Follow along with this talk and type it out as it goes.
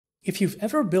If you've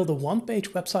ever built a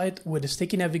one-page website with a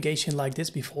sticky navigation like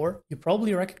this before, you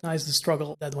probably recognize the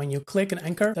struggle that when you click an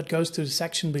anchor that goes to the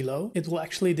section below, it will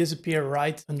actually disappear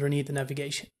right underneath the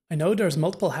navigation. I know there's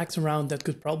multiple hacks around that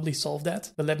could probably solve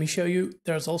that, but let me show you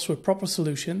there's also a proper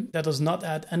solution that does not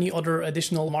add any other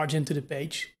additional margin to the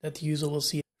page that the user will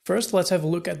see. First, let's have a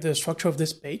look at the structure of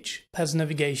this page. It has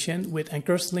navigation with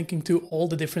anchors linking to all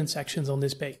the different sections on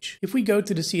this page. If we go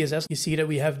to the CSS, you see that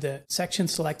we have the section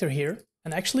selector here.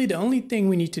 And actually the only thing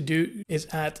we need to do is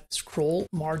add scroll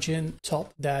margin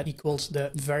top that equals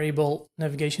the variable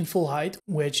navigation full height,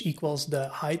 which equals the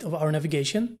height of our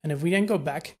navigation. And if we then go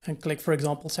back and click, for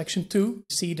example, section 2, you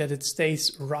see that it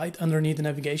stays right underneath the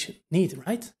navigation. Neat,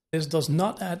 right? This does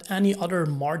not add any other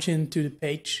margin to the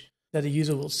page that the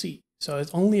user will see. So it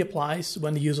only applies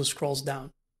when the user scrolls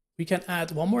down. We can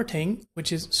add one more thing,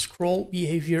 which is scroll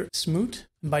behavior smooth.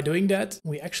 And by doing that,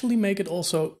 we actually make it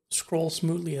also scroll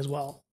smoothly as well.